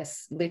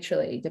success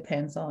literally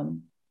depends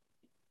on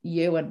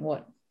you and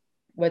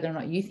whether or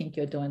not you think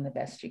you're doing the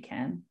best you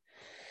can.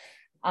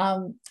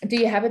 Do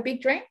you have a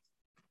big dream,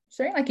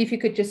 Serene? Like, if you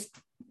could just,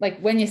 like,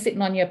 when you're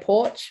sitting on your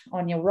porch,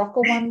 on your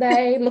rocker one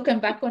day, looking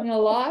back on your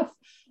life,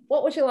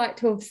 what would you like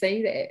to have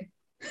seen there?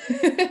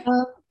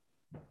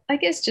 I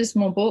guess just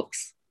more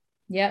books.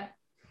 Yeah.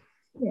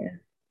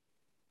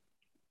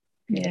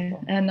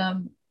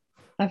 And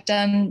I've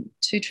done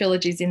 2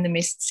 trilogies in the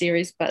Mist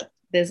series, but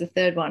there's a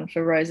 3rd one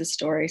for Rosa's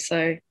story, so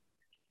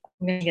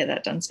I'm going to get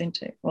that done soon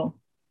too. Well,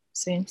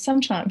 soon,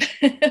 sometime.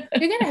 You're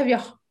going to have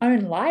your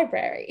own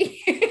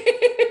library.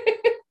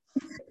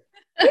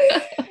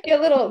 Your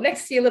little,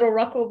 next to your little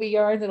rock will be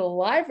your own little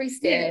library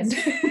stand.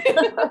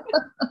 Yes.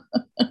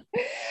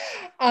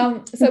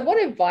 So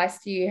what advice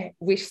do you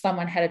wish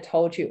someone had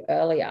told you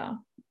earlier,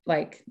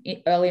 like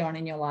earlier on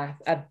in your life,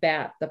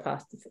 about the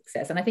path to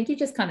success? And I think you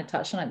just kind of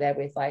touched on it there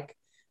with like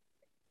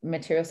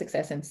material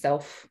success and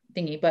self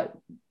thingy, but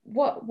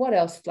what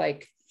else,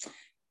 like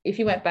if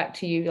you went back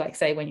to you, like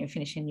say when you're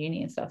finishing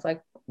uni and stuff,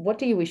 like what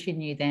do you wish you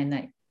knew then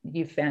that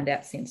you've found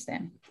out since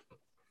then?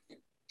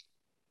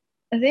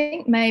 I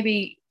think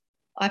maybe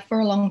I, for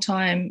a long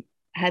time,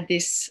 had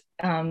this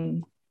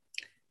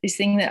this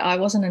thing that I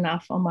wasn't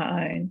enough on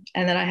my own,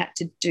 and that I had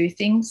to do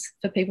things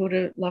for people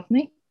to love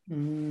me.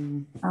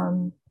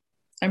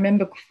 I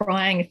remember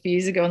crying a few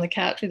years ago on the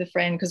couch with a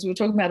friend because we were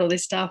talking about all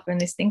this stuff,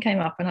 and this thing came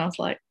up, and I was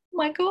like, oh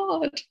my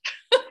God.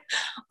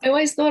 I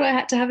always thought I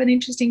had to have an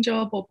interesting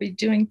job or be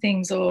doing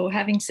things or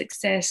having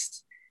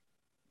success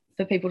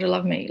for people to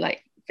love me,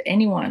 like for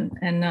anyone.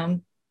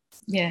 And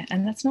yeah,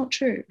 and that's not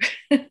true.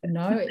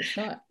 No, it's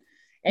not.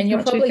 And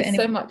you're probably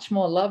so much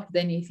more loved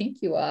than you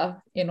think you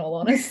are, in all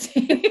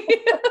honesty.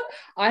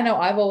 I know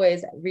I've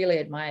always really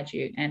admired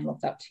you and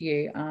looked up to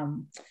you,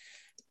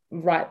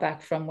 right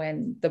back from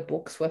when the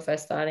books were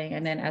first starting.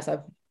 And then as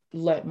I've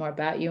learnt more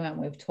about you and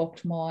we've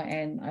talked more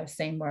and I've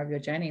seen more of your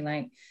journey,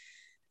 like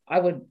I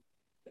would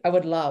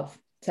love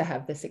to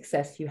have the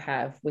success you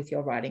have with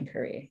your writing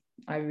career.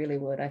 I really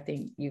would. I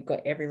think you've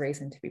got every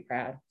reason to be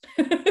proud.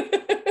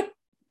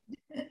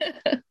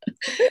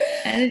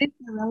 And it is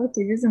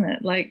relative, isn't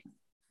it? Like,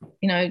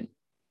 you know,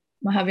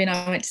 my hubby and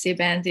I went to see a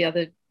band the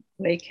other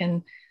week,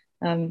 and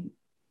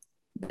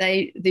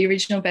the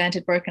original band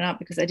had broken up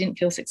because they didn't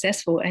feel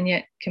successful, and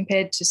yet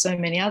compared to so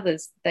many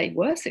others, they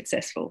were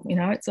successful. You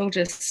know, it's all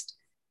just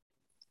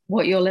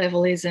what your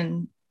level is,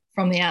 and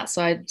from the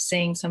outside,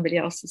 seeing somebody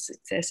else's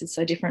success is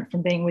so different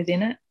from being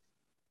within it.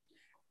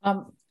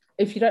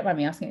 If you don't mind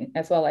me asking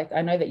as well, like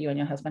I know that you and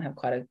your husband have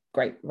quite a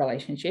great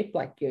relationship,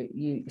 like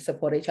you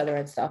support each other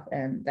and stuff,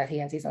 and that he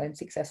has his own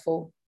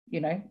successful,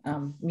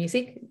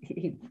 music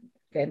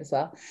band as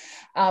well.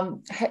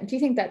 Do you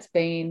think that's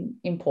been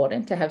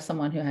important to have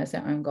someone who has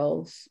their own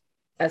goals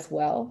as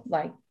well,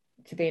 like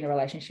to be in a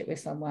relationship with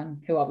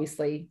someone who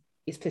obviously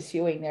is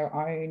pursuing their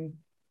own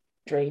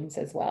dreams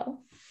as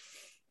well?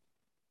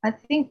 I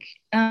think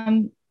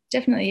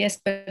definitely yes,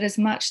 but as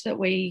much that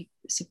we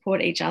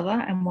support each other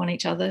and want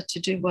each other to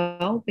do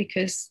well,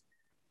 because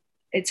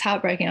it's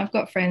heartbreaking. I've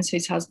got friends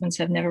whose husbands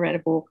have never read a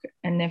book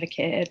and never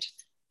cared,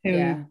 who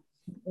are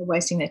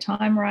wasting their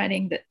time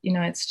writing. That,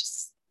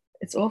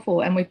 it's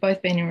awful. And we've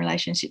both been in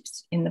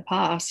relationships in the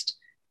past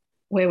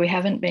where we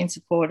haven't been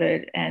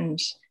supported, and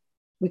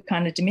we've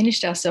kind of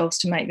diminished ourselves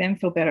to make them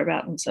feel better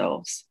about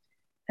themselves.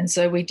 And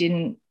so we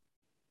didn't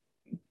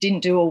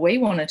do all we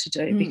wanted to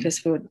do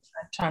because we were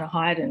trying to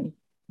hide and,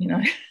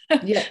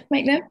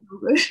 make them feel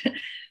good.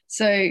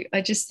 So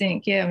I just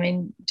think,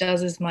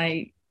 Jazz is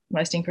my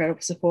most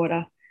incredible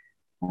supporter.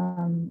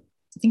 I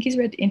think he's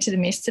read Into the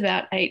Mist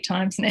about 8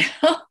 times now.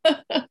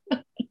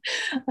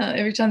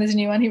 Every time there's a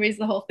new one, he reads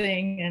the whole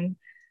thing.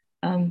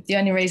 And the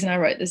only reason I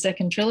wrote the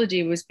second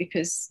trilogy was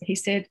because he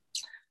said,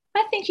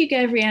 I think you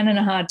gave Rhiannon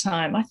a hard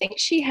time. I think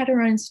she had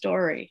her own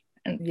story.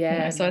 And so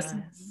nice. I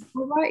said,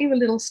 I'll write you a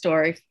little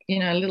story,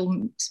 a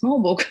little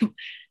small book.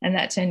 And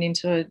that turned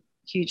into a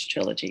huge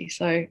trilogy.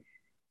 So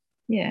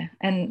yeah,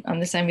 and I'm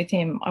the same with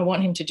him. I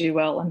want him to do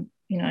well, and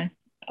I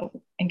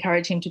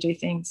encourage him to do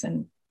things.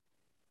 And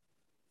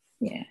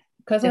yeah,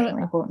 because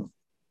definitely important.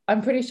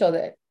 I'm pretty sure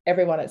that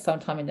everyone at some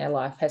time in their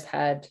life has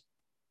had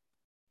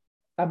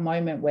a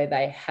moment where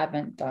they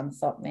haven't done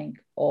something,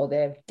 or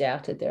they've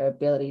doubted their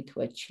ability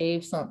to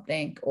achieve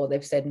something, or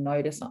they've said no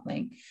to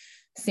something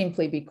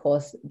simply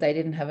because they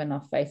didn't have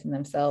enough faith in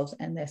themselves,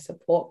 and their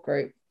support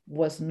group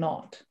was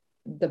not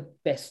the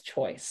best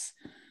choice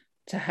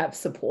to have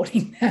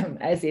supporting them,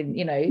 as in,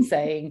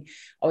 saying,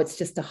 oh, it's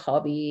just a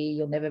hobby,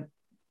 you'll never,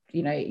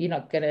 you're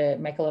not going to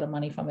make a lot of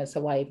money from it,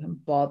 so why even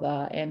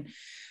bother? And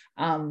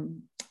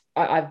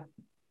I've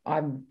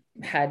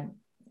had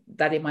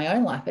that in my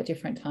own life at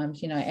different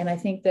times, and I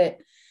think that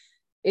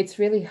it's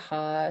really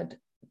hard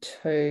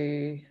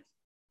to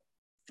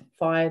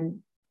find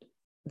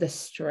the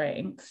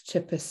strength to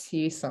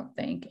pursue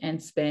something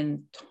and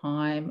spend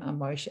time,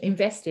 emotion,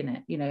 invest in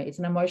it. It's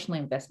an emotional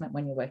investment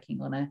when you're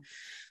working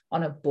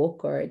on a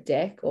book or a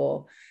deck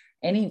or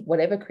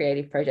whatever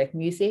creative project,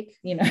 music,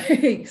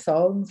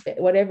 songs,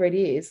 whatever it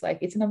is, like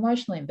it's an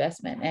emotional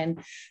investment.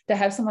 And to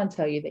have someone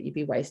tell you that you'd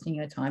be wasting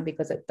your time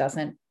because it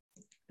doesn't,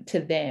 to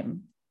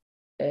them,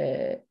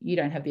 you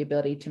don't have the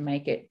ability to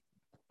make it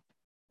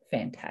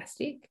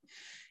fantastic,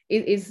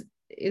 is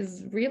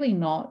really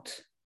not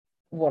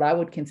what I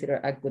would consider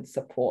a good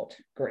support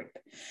group.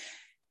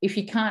 If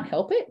you can't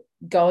help it,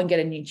 go and get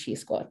a new cheer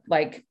squad.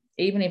 Like,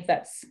 even if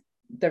that's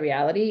the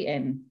reality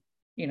and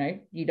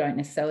you don't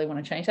necessarily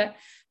want to change that,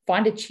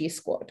 find a cheer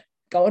squad.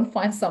 Go and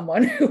find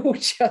someone who will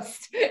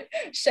just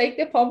shake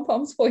their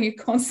pom-poms for you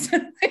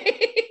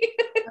constantly.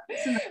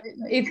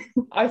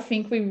 I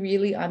think we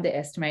really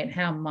underestimate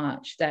how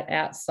much that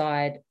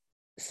outside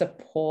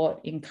support,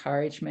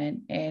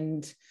 encouragement,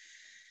 and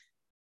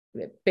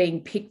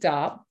being picked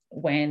up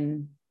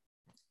when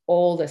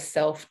all the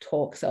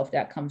self-talk,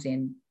 self-doubt comes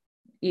in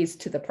is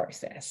to the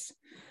process.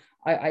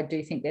 I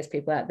do think there's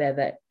people out there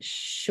that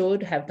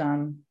should have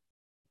done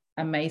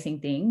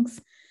amazing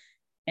things,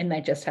 and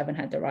they just haven't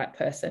had the right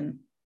person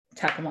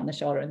tap them on the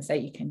shoulder and say,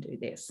 you can do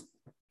this.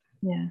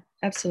 Yeah,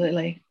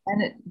 absolutely.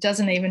 And it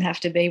doesn't even have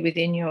to be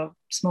within your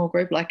small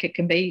group. Like it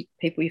can be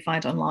people you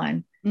find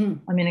online.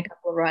 I'm in a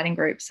couple of writing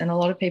groups, and a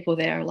lot of people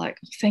there are like,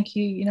 thank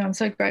you. You know, I'm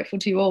so grateful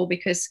to you all,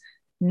 because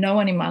no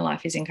one in my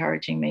life is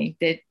encouraging me.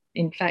 They're,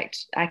 in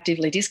fact,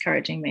 actively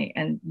discouraging me.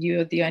 And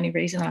you're the only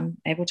reason I'm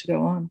able to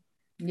go on.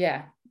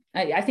 Yeah.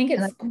 I think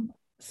it's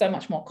so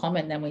much more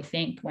common than we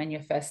think when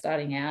you're first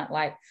starting out.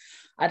 Like,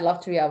 I'd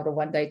love to be able to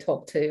one day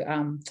talk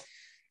to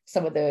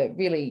some of the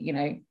really, you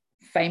know,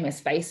 famous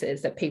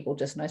faces that people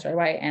just know straight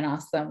away and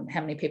ask them how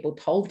many people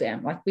told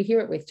them. Like, we hear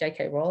it with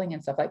J.K. Rowling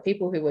and stuff, like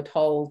people who were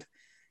told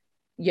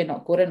you're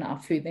not good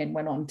enough, who then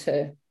went on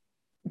to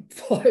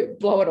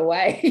blow it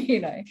away,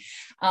 you know.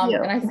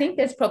 And I think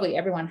there's probably,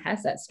 everyone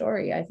has that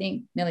story. I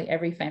think nearly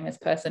every famous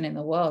person in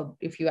the world,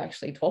 if you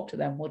actually talk to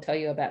them, will tell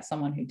you about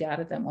someone who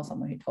doubted them, or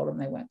someone who told them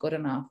they weren't good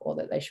enough, or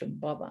that they shouldn't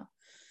bother.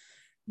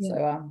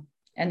 So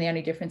and the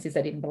only difference is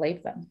they didn't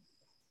believe them.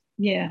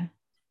 Yeah.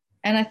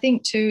 And I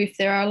think too, if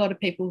there are a lot of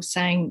people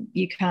saying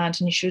you can't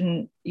and you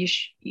shouldn't, you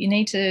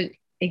need to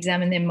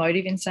examine their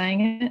motive in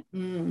saying it.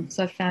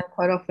 So I found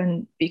quite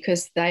often,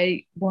 because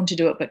they want to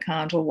do it but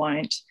can't or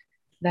won't,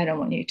 they don't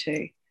want you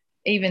to.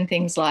 Even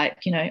things like,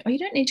 you know, oh, you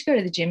don't need to go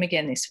to the gym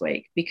again this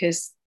week,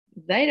 because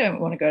they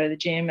don't want to go to the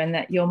gym and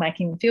that you're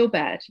making them feel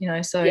bad, you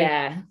know. So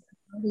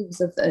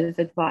motives of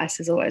advice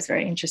is always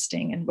very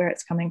interesting, and where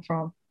it's coming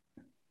from.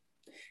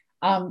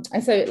 And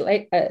so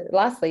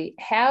lastly,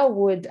 how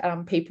would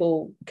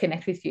people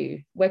connect with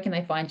you? Where can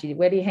they find you?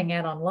 Where do you hang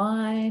out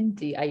online?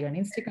 Are you on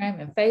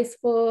Instagram and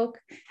Facebook?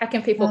 How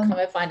can people come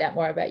and find out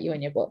more about you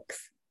and your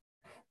books?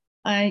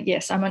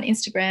 Yes, I'm on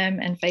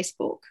Instagram and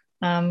Facebook.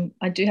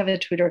 I do have a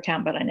Twitter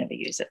account, but I never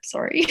use it.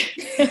 Sorry.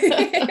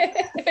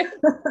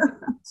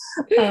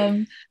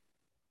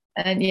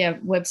 And yeah,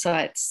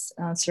 websites,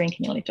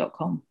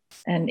 SereneKeneally.com,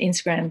 and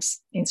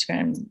Instagram's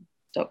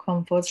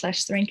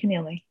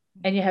Instagram.com/SereneKeneally.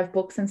 And you have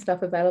books and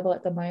stuff available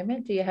at the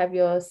moment? Do you have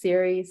your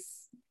series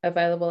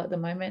available at the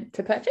moment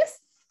to purchase?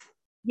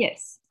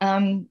 Yes.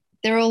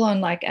 They're all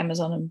on like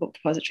Amazon and Book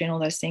Depository and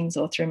all those things,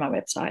 or through my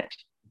website.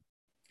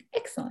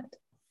 Excellent.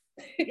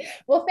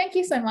 Well, thank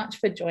you so much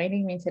for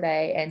joining me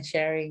today and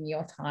sharing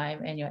your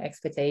time and your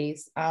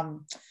expertise.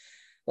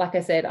 Like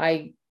I said,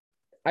 I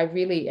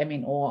really am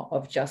in awe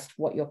of just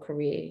what your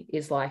career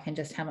is like, and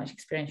just how much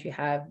experience you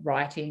have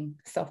writing,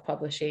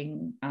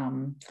 self-publishing,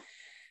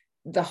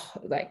 the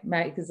like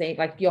magazine,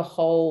 like your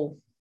whole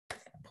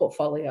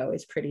portfolio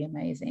is pretty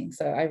amazing.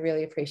 So I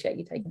really appreciate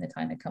you taking the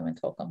time to come and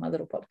talk on my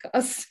little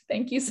podcast.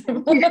 Thank you so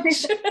much.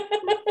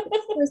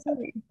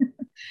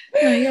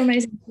 No, you're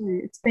amazing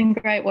too. It's been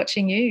great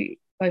watching you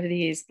over the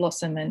years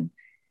blossom and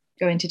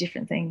go into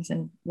different things,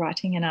 and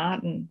writing and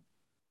art, and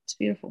it's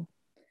beautiful.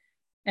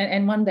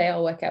 And one day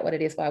I'll work out what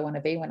it is I want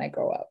to be when I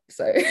grow up.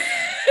 So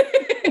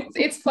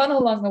it's fun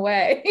along the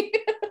way.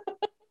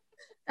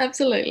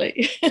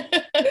 Absolutely.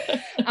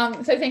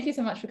 So thank you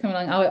so much for coming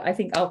along. I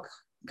think I'll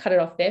cut it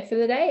off there for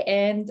the day.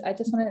 And I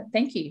just want to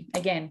thank you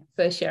again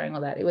for sharing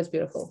all that. It was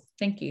beautiful.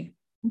 Thank you.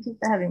 Thank you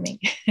for having me.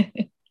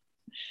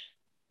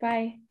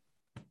 Bye.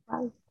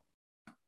 Bye.